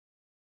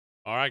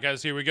All right,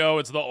 guys, here we go.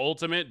 It's the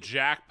ultimate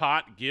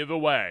jackpot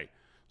giveaway.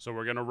 So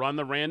we're gonna run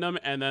the random,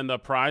 and then the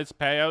prize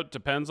payout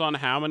depends on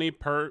how many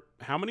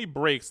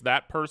breaks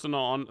that person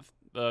on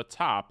the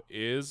top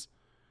is.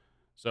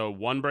 So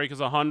one break is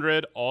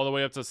 100, all the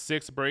way up to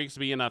 6 breaks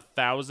being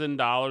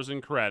 $1,000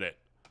 in credit.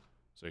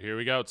 So here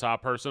we go.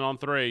 Top person on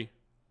 3.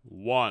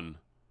 1,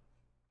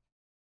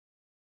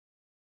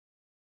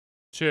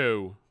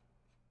 2,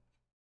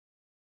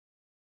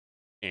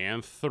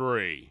 and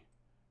 3.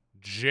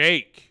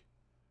 Jake.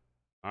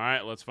 All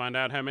right, let's find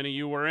out how many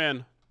you were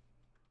in.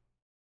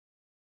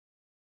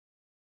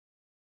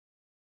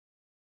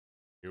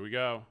 Here we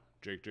go.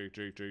 Jake.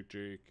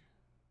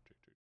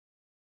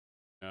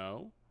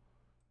 No.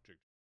 Jake.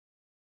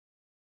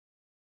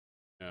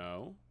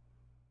 No.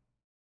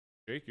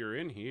 Jake, you're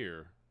in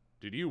here.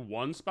 Did you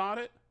one spot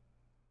it?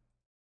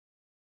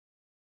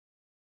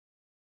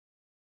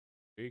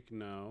 Jake,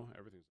 no.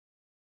 Everything's.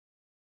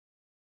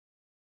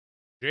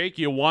 Jake,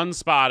 you one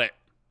spot it.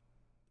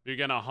 You're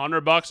getting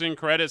 $100 in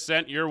credit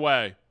sent your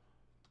way.